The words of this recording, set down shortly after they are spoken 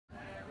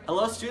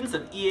Hello students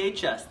of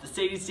EHS, the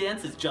Sadie's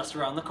dance is just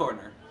around the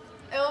corner.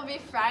 It will be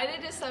Friday,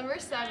 December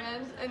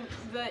 7th in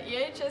the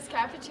EHS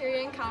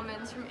cafeteria and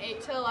commons from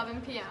 8 to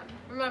 11 p.m.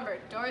 Remember,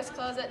 doors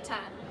close at 10.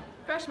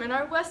 Freshmen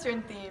are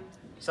Western themed.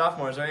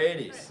 Sophomores are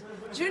 80s.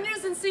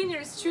 Juniors and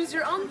seniors choose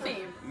your own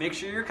theme. Make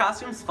sure your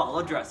costumes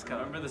follow dress code.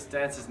 Remember, this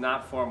dance is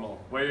not formal.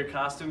 Wear your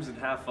costumes and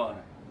have fun.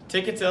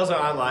 Ticket sales are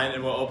online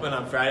and will open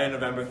on Friday,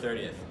 November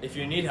 30th. If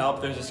you need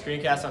help, there's a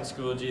screencast on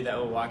Schoology that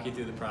will walk you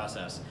through the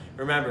process.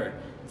 Remember,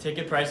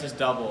 ticket prices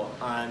double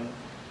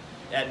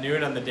at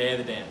noon on the day of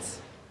the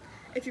dance.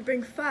 If you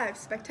bring 5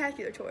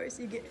 spectacular toys,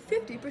 you get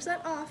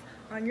 50% off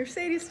on your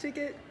Sadie's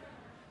ticket.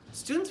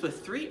 Students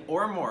with 3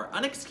 or more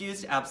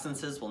unexcused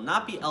absences will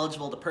not be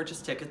eligible to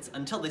purchase tickets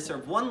until they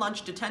serve 1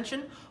 lunch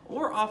detention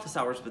or office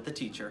hours with the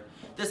teacher.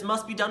 This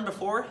must be done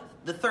before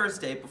the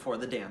Thursday before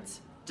the dance,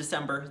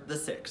 December the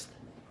 6th.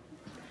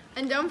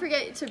 And don't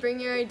forget to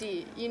bring your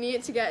ID. You need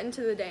it to get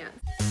into the dance.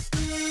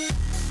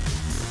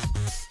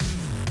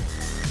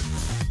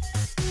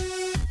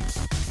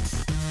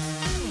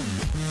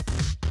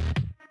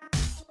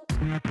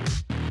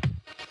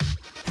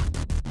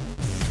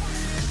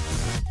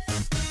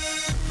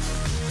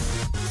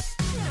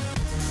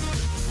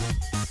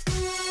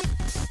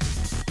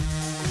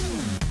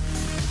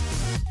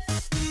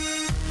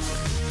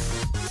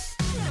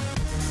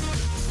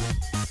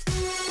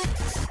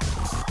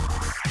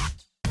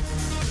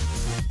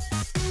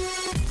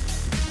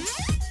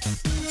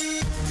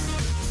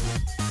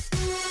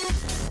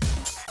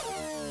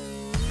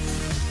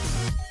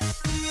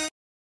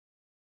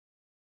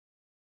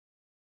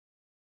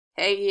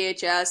 Hey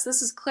EHS,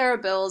 this is Clara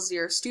Bills,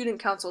 your Student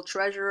Council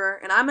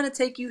Treasurer, and I'm going to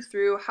take you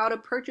through how to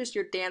purchase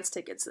your dance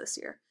tickets this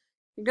year.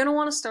 You're going to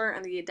want to start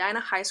on the Edina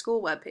High School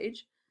webpage.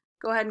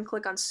 Go ahead and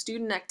click on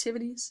Student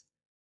Activities,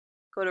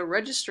 go to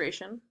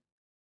Registration,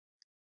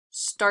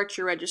 start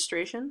your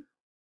registration,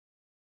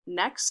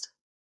 next.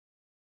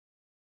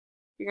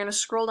 You're going to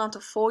scroll down to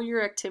Full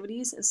Year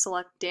Activities and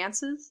select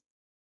Dances.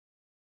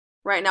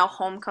 Right now,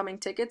 Homecoming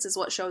tickets is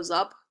what shows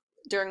up.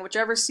 During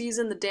whichever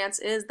season the dance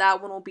is,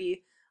 that one will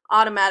be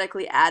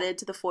automatically added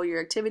to the full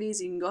year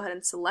activities. You can go ahead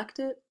and select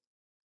it.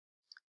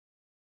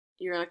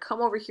 You're going to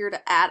come over here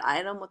to add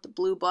item with the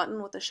blue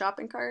button with the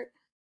shopping cart.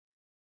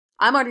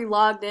 I'm already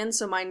logged in,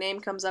 so my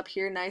name comes up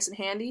here nice and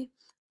handy.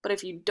 But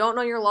if you don't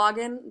know your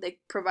login, they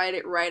provide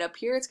it right up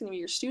here. It's going to be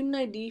your student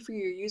ID for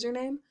your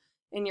username,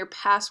 and your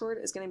password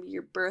is going to be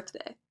your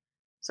birthday.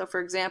 So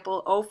for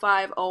example,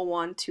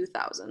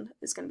 05/01/2000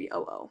 is going to be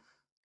 00.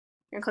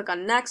 You're going to click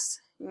on next.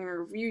 You're going to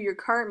review your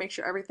cart, make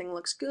sure everything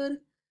looks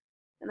good.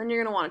 And then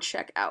you're going to want to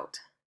check out.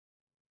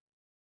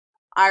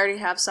 I already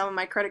have some of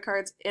my credit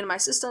cards in my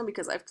system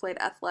because I've played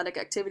athletic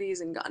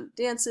activities and gone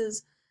to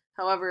dances.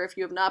 However, if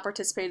you have not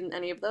participated in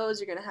any of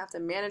those, you're going to have to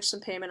manage some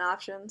payment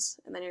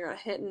options, and then you're going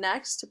to hit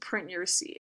next to print your receipt.